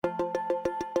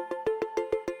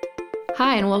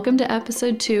Hi, and welcome to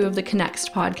episode 2 of the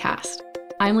Connext podcast.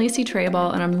 I'm Lacey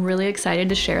Trayball, and I'm really excited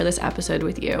to share this episode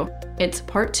with you. It's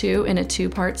part 2 in a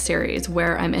 2-part series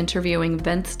where I'm interviewing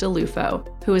Vince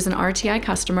DiLuoffo, who is an RTI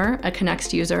customer, a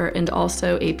Connext user, and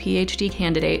also a PhD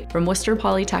candidate from Worcester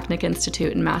Polytechnic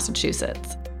Institute in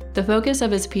Massachusetts. The focus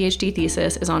of his PhD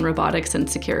thesis is on robotics and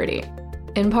security.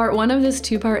 In part 1 of this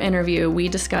 2-part interview, we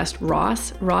discussed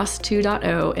ROS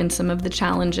 2.0, and some of the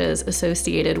challenges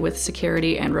associated with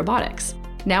security and robotics.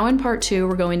 Now in part 2,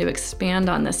 we're going to expand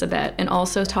on this a bit and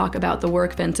also talk about the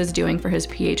work Vince is doing for his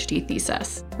PhD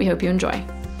thesis. We hope you enjoy.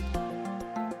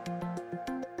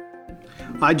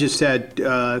 I just had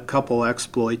a couple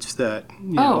exploits that,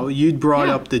 you'd brought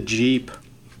up the Jeep.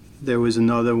 There was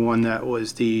another one that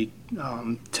was the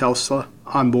Tesla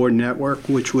onboard network,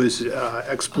 which was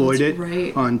exploited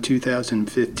on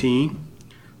 2015.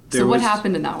 So what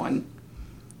happened in that one?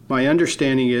 My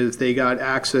understanding is they got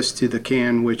access to the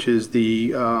CAN, which is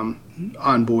the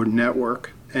onboard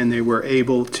network, and they were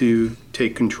able to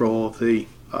take control of the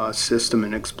system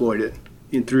and exploit it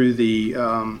through the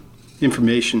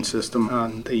information system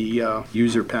on the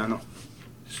user panel.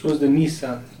 This was the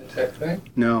Nissan attack, right?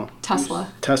 No.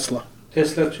 Tesla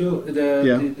too.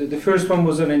 The first one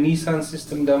was on a Nissan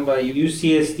system done by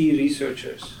UCSD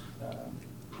researchers,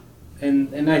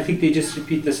 and I think they just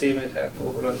repeat the same attack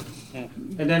over and over.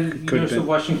 And then so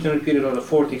Washington repeated on a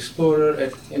Ford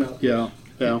Explorer,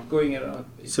 going around.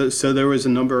 So there was a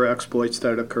number of exploits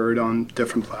that occurred on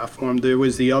different platforms. There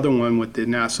was the other one with the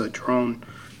NASA drone.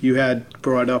 You had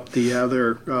brought up the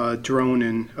other drone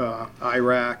in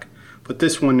Iraq. But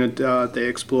this one, they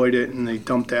exploited and they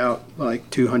dumped out like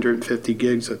 250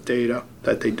 gigs of data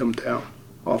that they dumped out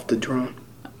off the drone.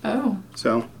 Oh.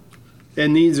 So,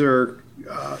 and these are,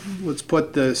 let's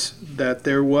put this, that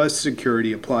there was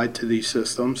security applied to these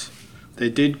systems. They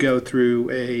did go through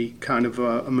a kind of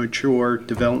a mature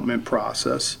development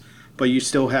process, but you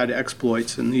still had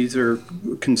exploits, and these are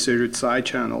considered side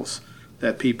channels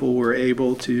that people were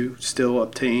able to still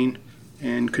obtain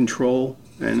and control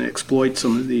and exploit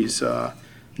some of these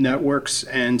networks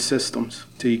and systems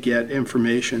to get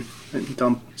information and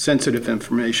dump sensitive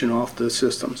information off the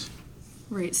systems.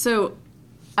 Right. So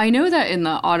I know that in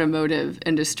the automotive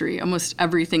industry, almost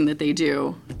everything that they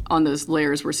do on those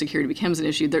layers where security becomes an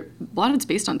issue, a lot of it's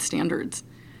based on standards.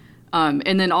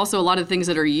 And then also a lot of things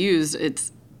that are used,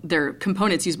 they're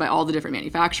components used by all the different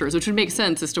manufacturers, which would make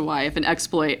sense as to why if an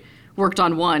exploit worked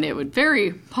on one, it would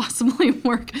very possibly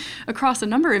work across a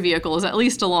number of vehicles, at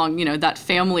least along, that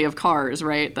family of cars,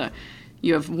 right?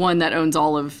 You have one that owns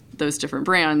all of those different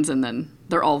brands, and then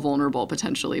they're all vulnerable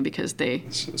potentially because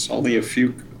It's only a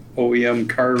few OEM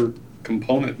car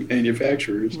component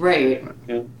manufacturers. Right.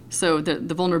 Yeah. So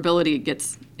the vulnerability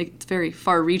it's very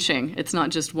far-reaching. It's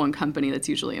not just one company that's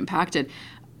usually impacted.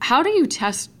 How do you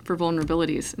test for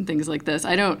vulnerabilities and things like this?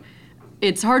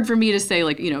 It's hard for me to say,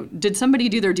 did somebody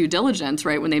do their due diligence,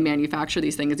 right, when they manufacture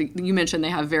these things? You mentioned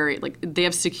they have they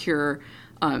have secure,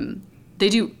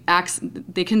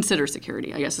 they consider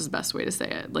security, I guess is the best way to say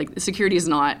it. Security is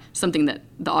not something that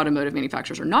the automotive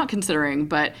manufacturers are not considering,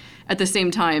 but at the same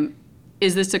time,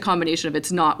 is this a combination of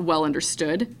it's not well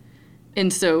understood,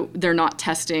 and so they're not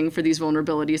testing for these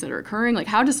vulnerabilities that are occurring?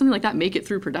 How does something like that make it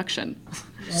through production?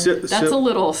 That's a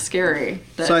little scary.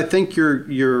 So I think you're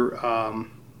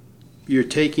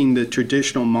taking the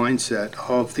traditional mindset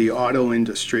of the auto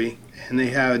industry, and they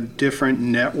had different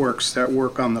networks that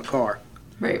work on the car.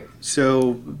 Right.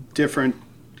 So different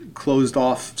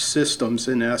closed-off systems,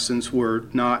 in essence, were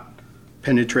not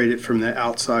penetrated from the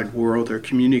outside world or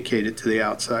communicated to the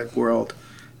outside world.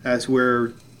 As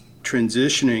we're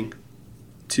transitioning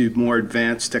to more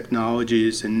advanced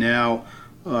technologies, and now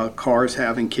cars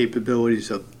having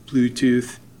capabilities of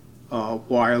Bluetooth,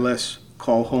 wireless,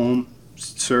 call home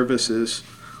services,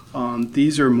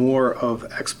 these are more of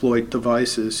exploit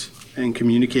devices and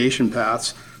communication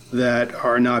paths that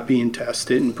are not being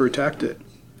tested and protected.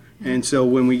 And so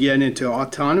when we get into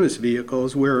autonomous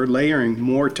vehicles, we're layering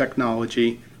more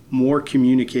technology, more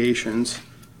communications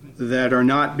that are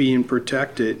not being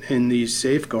protected in these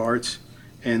safeguards.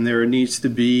 And there needs to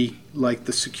be, like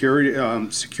the security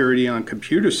on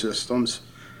computer systems,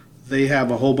 they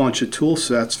have a whole bunch of tool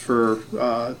sets for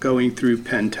going through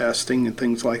pen testing and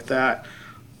things like that.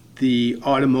 The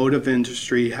automotive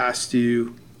industry has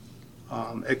to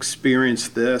experience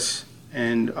this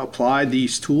and apply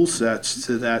these tool sets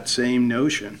to that same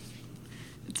notion.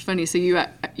 It's funny. So you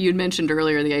had mentioned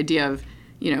earlier the idea of,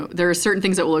 there are certain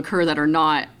things that will occur that are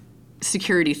not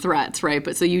security threats, right?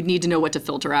 But so you need to know what to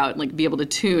filter out and be able to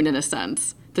tune, in a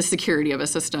sense, the security of a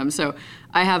system. So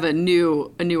I have a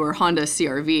newer Honda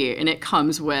CR-V, and it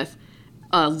comes with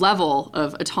a level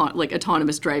of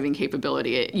autonomous driving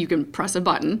capability. You can press a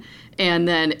button, and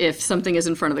then if something is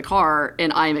in front of the car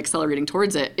and I'm accelerating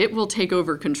towards it, it will take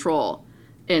over control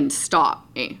and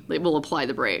stop me. It will apply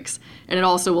the brakes. And it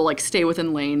also will stay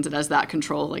within lanes. It has that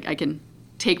control. I can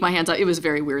take my hands out. It was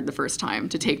very weird the first time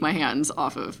to take my hands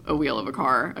off of a wheel of a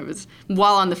car. I was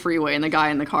while on the freeway, and the guy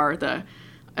in the car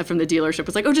from the dealership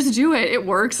was like, "Oh, just do it. It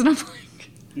works." And I'm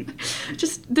like,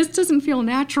 this doesn't feel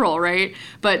natural, right?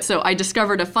 But so I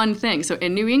discovered a fun thing. So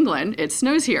in New England, it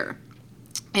snows here.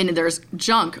 And there's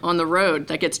junk on the road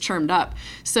that gets churned up.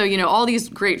 So, all these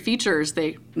great features,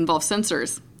 they involve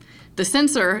sensors. The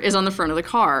sensor is on the front of the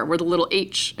car where the little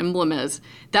H emblem is.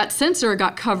 That sensor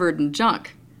got covered in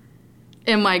junk.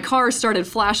 And my car started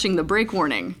flashing the brake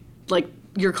warning, like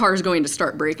your car's going to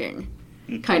start braking.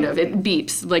 Kind of. It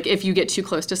beeps, like if you get too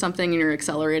close to something and you're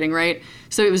accelerating, right?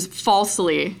 So it was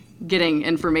falsely getting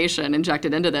information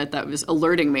injected into that was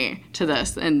alerting me to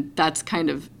this. And that's kind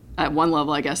of, at one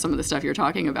level, I guess, some of the stuff you're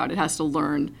talking about. It has to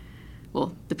learn,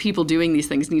 the people doing these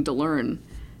things need to learn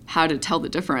how to tell the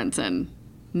difference and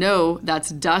know that's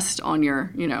dust on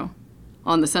your,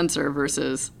 on the sensor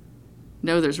versus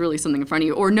no, there's really something in front of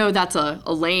you. Or no, that's a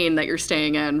lane that you're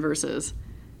staying in versus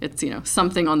it's,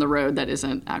 something on the road that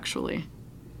isn't actually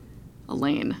a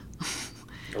lane.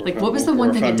 What was the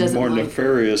one thing it doesn't like? Or if I'm more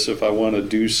nefarious if I want to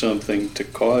do something to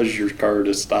cause your car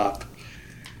to stop.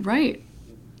 Right.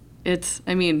 It's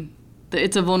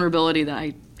a vulnerability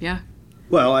that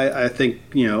Well, I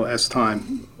think, as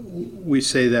time, we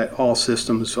say that all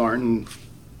systems aren't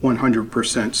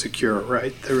 100% secure,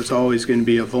 right? There's always going to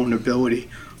be a vulnerability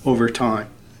over time.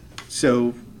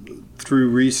 So through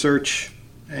research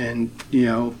and,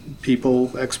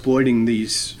 people exploiting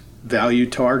these value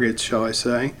targets, shall I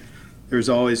say, there's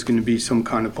always going to be some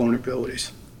kind of vulnerabilities.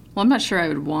 Well, I'm not sure I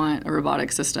would want a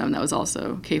robotic system that was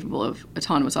also capable of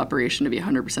autonomous operation to be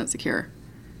 100% secure.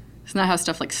 Isn't that how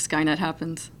stuff like Skynet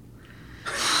happens?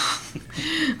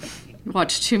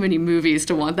 Watch too many movies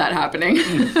to want that happening.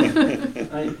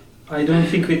 I don't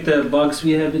think with the bugs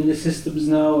we have in the systems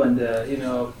now and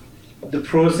the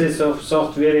process of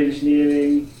software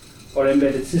engineering or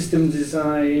embedded system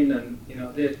design and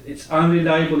it's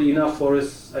unreliable enough for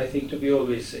us, I think, to be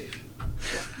always safe.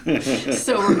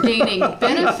 So we're gaining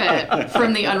benefit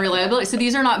from the unreliability. So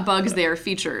these are not bugs, they are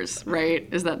features, right?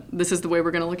 This is the way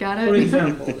we're going to look at it? For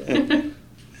example.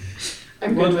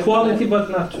 Good quality,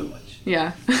 but not too much.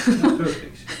 Yeah. Not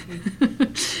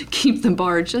perfect. Keep the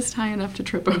bar just high enough to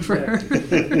trip over.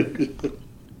 Exactly.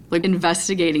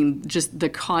 Investigating just the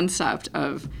concept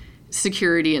of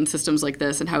security in systems like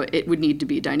this and how it would need to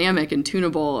be dynamic and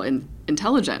tunable and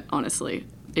intelligent, honestly.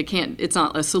 It's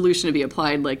not a solution to be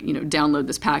applied download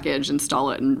this package,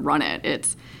 install it, and run it.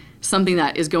 It's something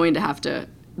that is going to have to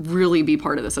really be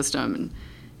part of the system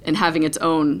and having its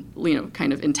own,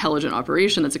 kind of intelligent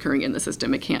operation that's occurring in the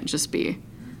system. It can't just be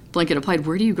blanket applied.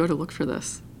 Where do you go to look for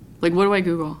this? What do I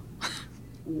Google?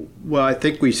 Well, I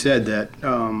think we said that,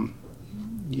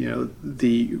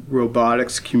 the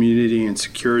robotics community and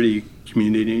security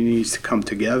community needs to come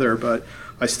together, but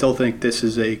I still think this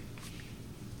is a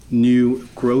new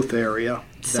growth area.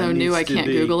 So new I can't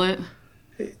Google it?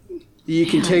 You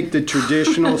can take the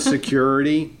traditional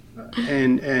security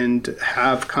and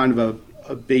have kind of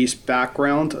a base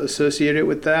background associated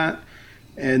with that,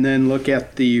 and then look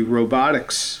at the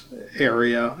robotics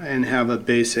area and have a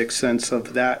basic sense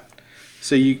of that.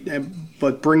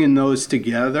 But bringing those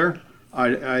together,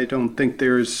 I don't think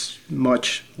there's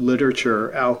much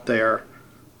literature out there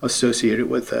associated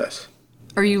with this.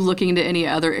 Are you looking into any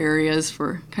other areas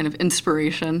for kind of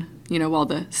inspiration? While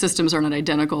the systems are not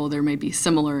identical, there may be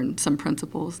similar in some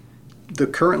principles. The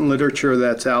current literature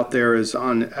that's out there is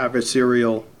on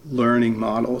adversarial learning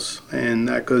models, and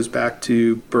that goes back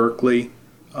to Berkeley,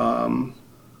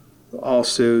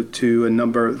 also to a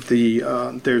number of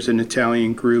there's an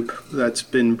Italian group that's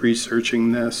been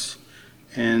researching this,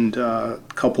 and a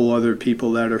couple other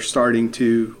people that are starting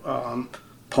to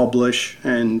publish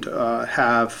and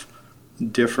have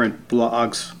different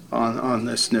blogs on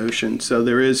this notion. So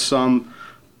there is some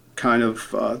kind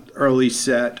of early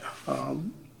set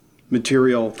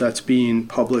material that's being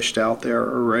published out there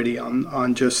already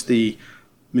on just the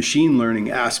machine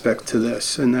learning aspect to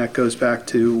this. And that goes back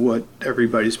to what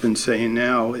everybody's been saying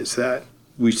now, is that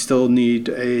we still need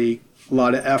a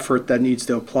lot of effort that needs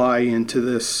to apply into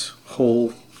this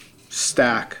whole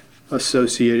stack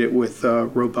associated with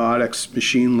robotics,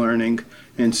 machine learning,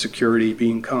 and security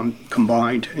being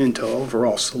combined into an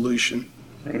overall solution.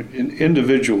 Right.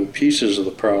 Individual pieces of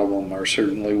the problem are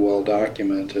certainly well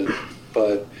documented,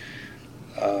 but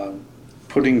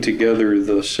putting together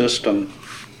the system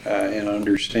in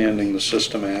understanding the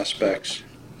system aspects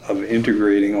of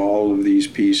integrating all of these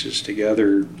pieces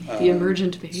together. The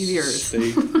emergent behaviors.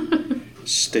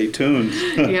 Stay tuned.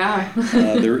 Yeah.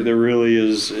 There really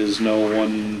is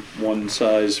no one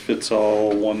size fits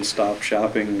all, one stop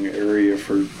shopping area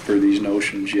for these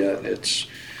notions yet. It's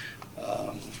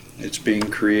being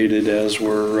created as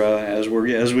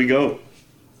we go.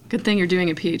 Good thing you're doing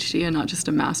a PhD and not just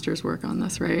a master's work on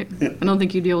this, right? I don't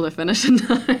think you'd be able to finish in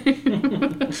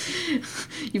time.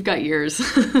 You've got years.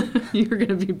 You're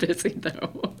going to be busy,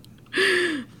 though.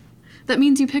 That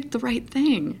means you picked the right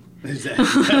thing.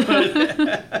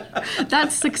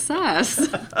 That's success.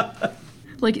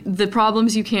 Like, the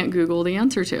problems you can't Google the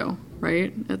answer to,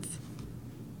 right?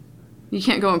 You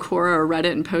can't go on Quora or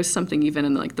Reddit and post something even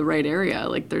in, like, the right area.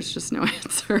 Like, there's just no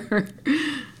answer.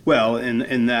 Well,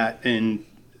 and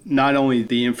not only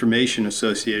the information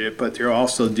associated, but they're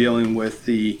also dealing with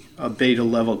the beta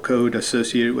level code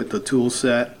associated with the tool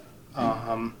set.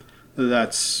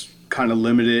 That's kind of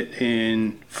limited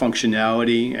in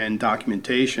functionality and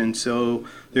documentation. So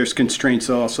there's constraints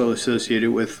also associated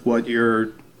with what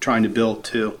you're trying to build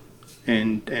to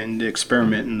and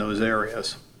experiment in those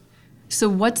areas. So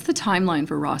what's the timeline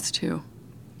for ROS 2?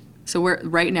 So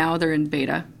right now they're in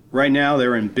beta. Right now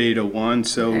they're in beta 1.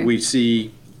 So Okay. we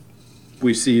see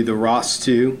the ROS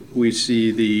 2, we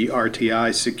see the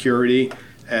RTI security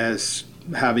as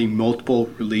having multiple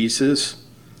releases.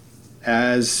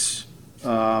 As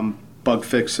bug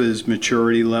fixes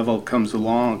maturity level comes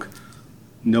along,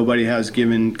 nobody has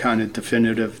given kind of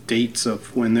definitive dates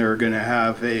of when they're going to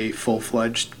have a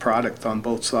full-fledged product on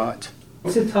both sides.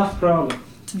 It's a tough problem.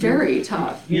 It's very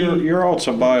tough. You're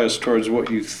also biased towards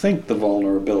what you think the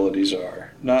vulnerabilities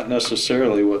are, not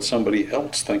necessarily what somebody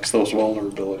else thinks those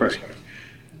vulnerabilities Right. are.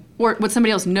 Or what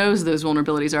somebody else knows those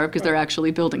vulnerabilities are because they're actually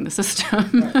building the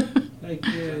system. Like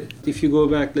if you go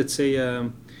back, let's say,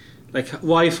 like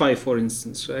Wi-Fi, for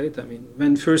instance, right? I mean,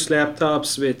 when first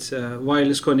laptops with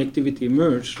wireless connectivity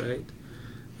emerged, right?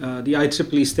 The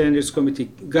IEEE Standards Committee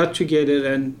got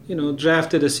together and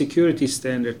drafted a security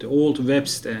standard, the old web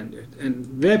standard.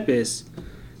 And web is,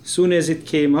 soon as it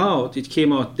came out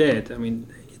dead. I mean,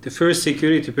 the first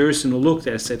security person who looked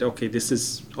at it said, okay, this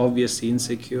is obviously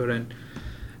insecure. And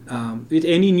with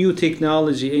any new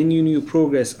technology, any new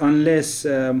progress, unless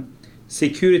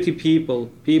security people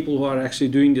who are actually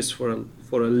doing this for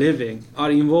a living,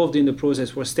 are involved in the process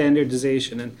for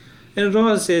standardization. And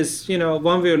ROS is,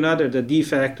 one way or another, the de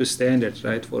facto standard,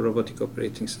 right, for robotic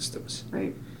operating systems.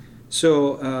 Right.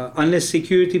 So unless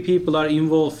security people are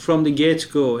involved from the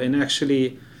get-go and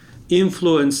actually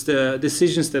influence the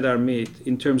decisions that are made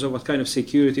in terms of what kind of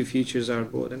security features are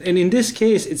brought. And in this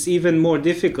case, it's even more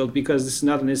difficult because this is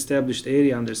not an established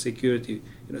area under security.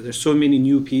 There's so many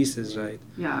new pieces, right?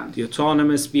 Yeah. The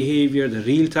autonomous behavior, the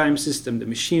real-time system, the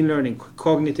machine learning,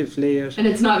 cognitive layers. And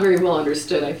it's not very well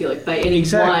understood, I feel like, by any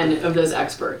Exactly. one of those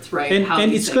experts, right?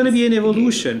 And it's going to be an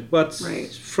evolution, but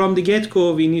Right. from the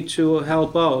get-go, we need to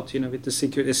help out, with the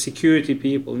security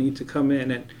people need to come in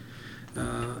and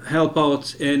help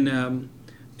out and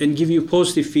give you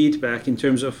positive feedback in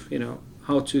terms of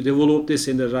how to develop this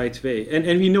in the right way.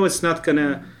 And we know it's not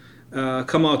gonna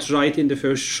come out right in the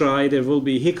first try. There will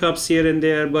be hiccups here and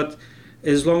there, but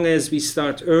as long as we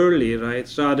start early,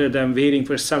 right, rather than waiting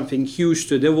for something huge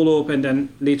to develop and then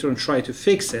later on try to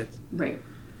fix it, Right.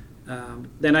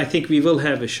 then I think we will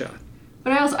have a shot.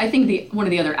 But I think one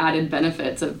of the other added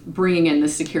benefits of bringing in the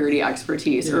security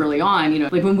expertise early on,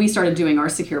 like when we started doing our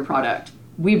secure product,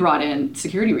 we brought in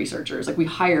security researchers, like we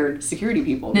hired security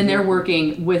people, and they're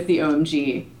working with the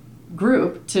OMG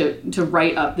group to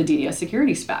write up the DDS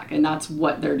security spec, and that's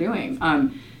what they're doing.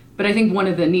 But I think one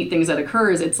of the neat things that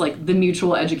occurs, it's like the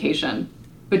mutual education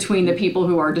between the people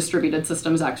who are distributed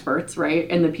systems experts, right,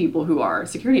 and the people who are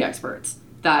security experts.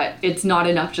 That it's not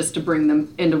enough just to bring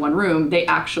them into one room. They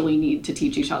actually need to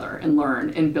teach each other and learn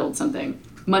and build something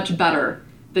much better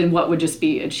than what would just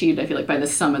be achieved, I feel like, by the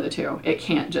sum of the two. It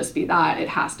can't just be that. It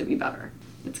has to be better.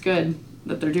 It's good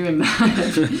that they're doing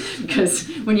that because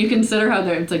when you consider how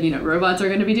it's like, robots are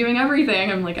going to be doing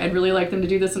everything, I'm like, I'd really like them to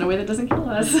do this in a way that doesn't kill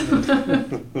us. I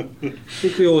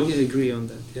think we all agree on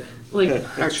that, yeah. Like,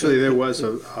 Actually, there was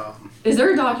a is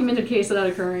there a documented case of that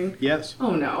occurring? yes,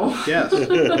 Oh no. yes,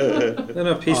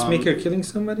 A pacemaker killing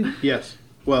somebody? yes.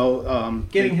 Well,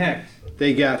 Getting hacked.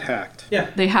 they got hacked. Yeah.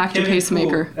 They hacked a Kevin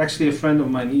pacemaker. Poole, actually a friend of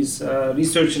mine, he's a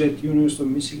researcher at University of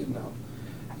Michigan now.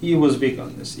 He was big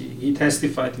on this. He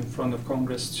testified in front of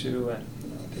Congress too, and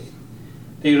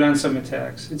they ran some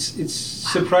attacks. It's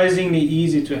surprisingly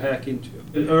easy to hack into.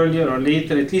 Earlier or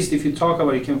later, at least if you talk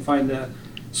about it, you can find a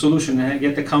solution and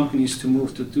get the companies to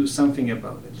move to do something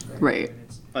about it. Right.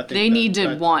 I think They need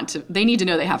to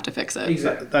know they have to fix it.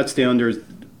 Exactly. That's the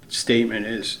understatement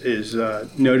is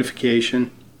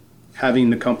notification, having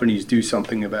the companies do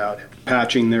something about it,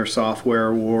 patching their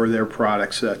software or their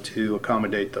product set to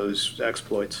accommodate those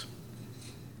exploits.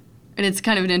 And it's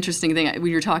kind of an interesting thing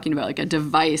when you're talking about like a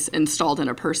device installed in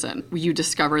a person. You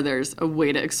discover there's a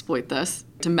way to exploit this,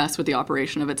 to mess with the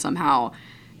operation of it somehow.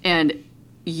 And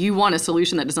you want a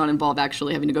solution that does not involve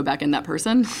actually having to go back in that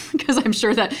person. Because I'm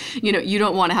sure that, you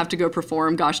don't want to have to go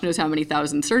perform gosh knows how many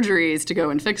thousand surgeries to go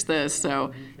and fix this.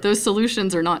 So those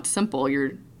solutions are not simple.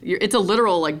 It's a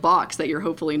literal like box that you're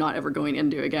hopefully not ever going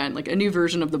into again. Like a new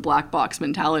version of the black box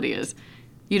mentality is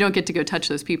you don't get to go touch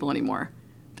those people anymore.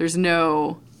 There's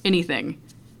no anything.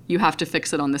 You have to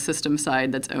fix it on the system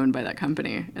side that's owned by that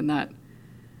company, and that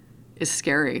is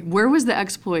scary. Where was the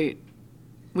exploit?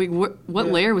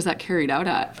 What layer was that carried out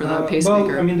at for the pacemaker?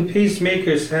 Well, I mean, the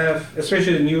pacemakers have,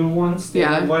 especially the newer ones, they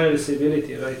have wireless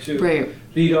ability, right, to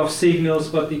read off signals,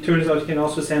 but it turns out you can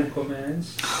also send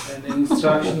commands and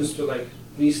instructions to like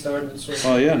restart and so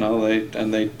on. Oh yeah, no,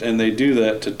 they do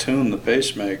that to tune the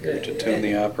pacemaker, to tune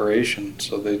the operation.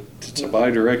 So it's a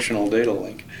bidirectional data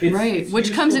link.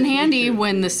 Which comes in handy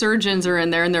when the surgeons are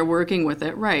in there and they're working with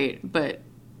it, right? But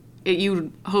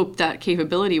you hope that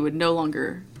capability would no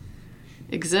longer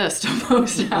exist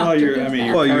almost. Your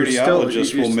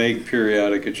cardiologist will make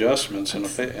periodic adjustments in a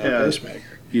pacemaker.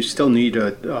 You still need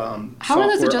a how are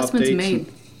those adjustments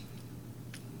made?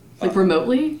 Like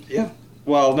remotely? Yeah.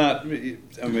 Well, not. I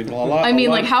mean, a lot.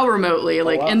 Like how remotely?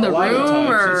 Like in the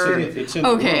room, or it's in the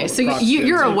room. So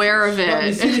you're aware of it. Well,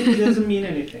 vicinity doesn't mean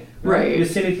anything. Right.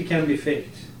 Vicinity can be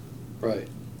faked. Right.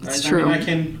 It's true. I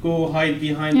can go hide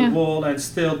behind the wall and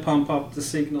still pump up the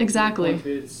signal. Exactly.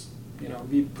 It's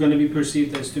going to be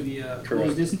perceived as to be a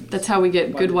close distance. That's how we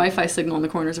get good Wi-Fi signal in the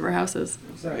corners of our houses.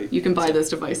 Exactly. You can buy those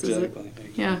devices.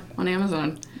 Exactly. On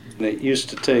Amazon. And it used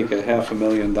to take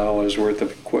 $500,000 worth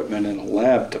of equipment in a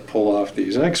lab to pull off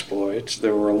these exploits.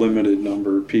 There were a limited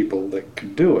number of people that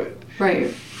could do it.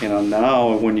 Right.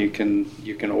 Now when you can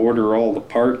order all the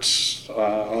parts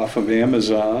off of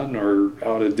Amazon or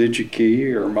out of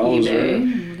DigiKey or Mauser,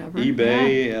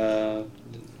 eBay,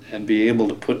 and be able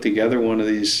to put together one of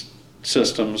these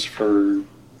systems for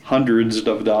hundreds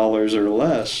of dollars or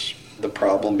less, the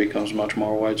problem becomes much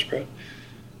more widespread.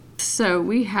 So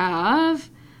we have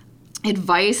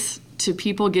advice to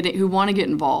people who want to get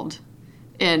involved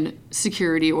in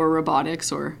security or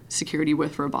robotics or security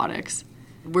with robotics.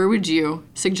 Where would you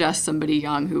suggest somebody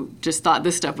young who just thought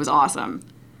this stuff was awesome?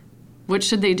 What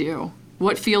should they do?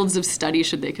 What fields of study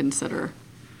should they consider?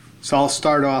 So I'll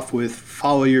start off with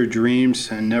follow your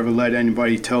dreams and never let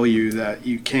anybody tell you that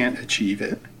you can't achieve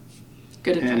it.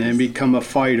 Good advice. And then become a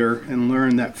fighter and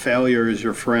learn that failure is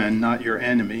your friend, not your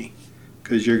enemy.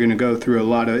 Because you're going to go through a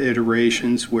lot of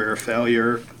iterations where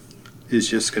failure is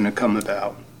just going to come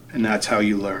about. And that's how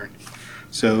you learn.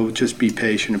 So just be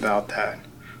patient about that.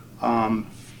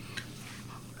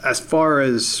 As far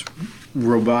as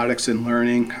robotics and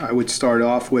learning, I would start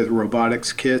off with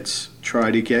robotics kits. Try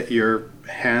to get your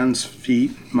hands,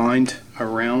 feet, mind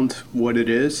around what it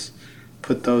is.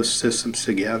 Put those systems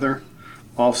together.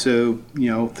 Also,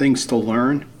 things to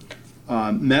learn.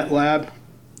 MATLAB,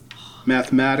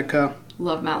 Mathematica.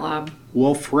 Love MATLAB.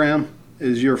 Wolfram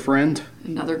is your friend.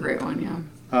 Another great one,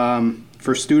 yeah.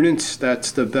 For students,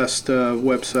 that's the best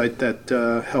website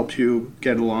that helps you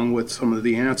get along with some of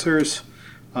the answers.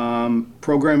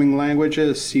 Programming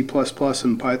languages, C++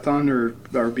 and Python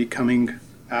are becoming,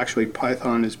 actually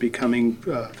Python is becoming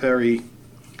a very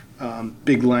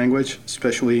big language,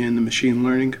 especially in the machine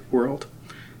learning world.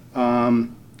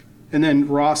 And then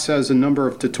ROS has a number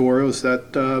of tutorials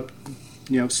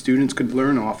that students could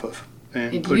learn off of.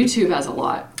 And YouTube has a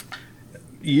lot.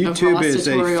 YouTube is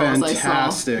a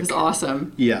fantastic. It's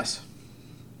awesome. Yes,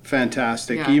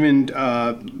 fantastic. Yeah. Even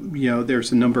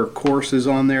there's a number of courses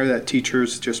on there that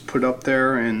teachers just put up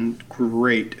there, and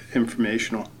great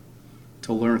informational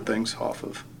to learn things off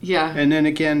of. Yeah. And then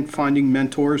again, finding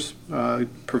mentors,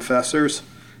 professors,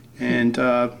 and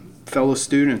fellow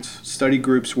students. Study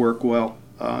groups work well.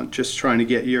 Just trying to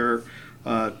get your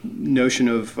notion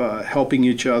of helping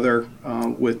each other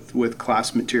with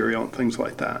class material and things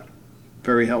like that.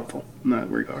 Very helpful in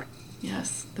that regard.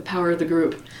 Yes, the power of the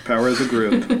group. Power of the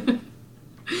group.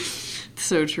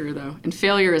 So true, though. And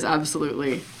failure is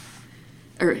absolutely,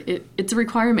 it's a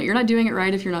requirement. You're not doing it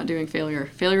right if you're not doing failure.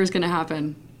 Failure is going to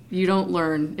happen. You don't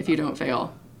learn if you don't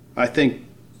fail. I think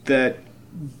that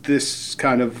this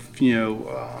kind of,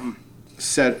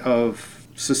 set of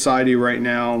society right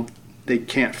now, they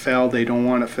can't fail, they don't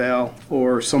want to fail,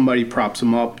 or somebody props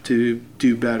them up to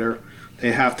do better.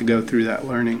 They have to go through that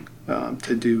learning.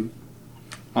 to do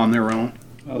on their own.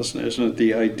 Well, isn't it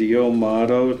the ideal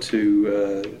motto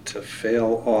to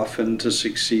fail often to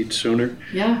succeed sooner?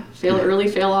 Yeah, fail early,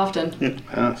 fail often.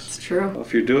 Yes. It's true. Well,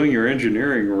 if you're doing your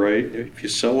engineering right, if you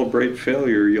celebrate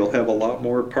failure, you'll have a lot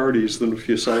more parties than if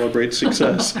you celebrate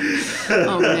success.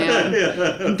 Oh man,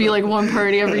 it'd be like one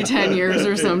party every 10 years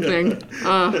or something.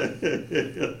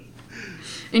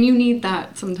 And you need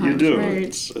that sometimes, you do. Right?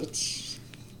 It's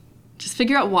Just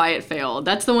figure out why it failed.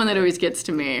 That's the one that always gets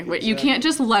to me. You can't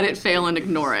just let it fail and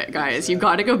ignore it, guys. You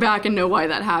got to go back and know why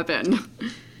that happened.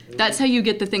 That's how you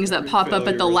get the things that pop up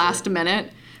at the last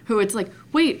minute, who it's like,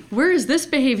 wait, where is this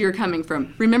behavior coming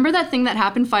from? Remember that thing that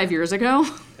happened 5 years ago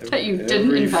that you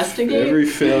didn't investigate? Every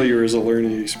failure is a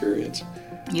learning experience.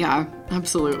 Yeah,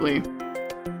 absolutely.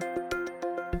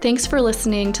 Thanks for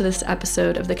listening to this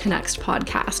episode of the Connext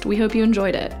podcast. We hope you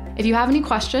enjoyed it. If you have any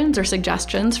questions or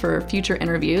suggestions for future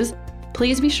interviews,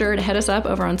 please be sure to hit us up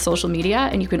over on social media,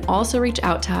 and you can also reach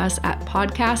out to us at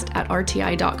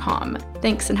podcast@rti.com.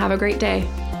 Thanks and have a great day.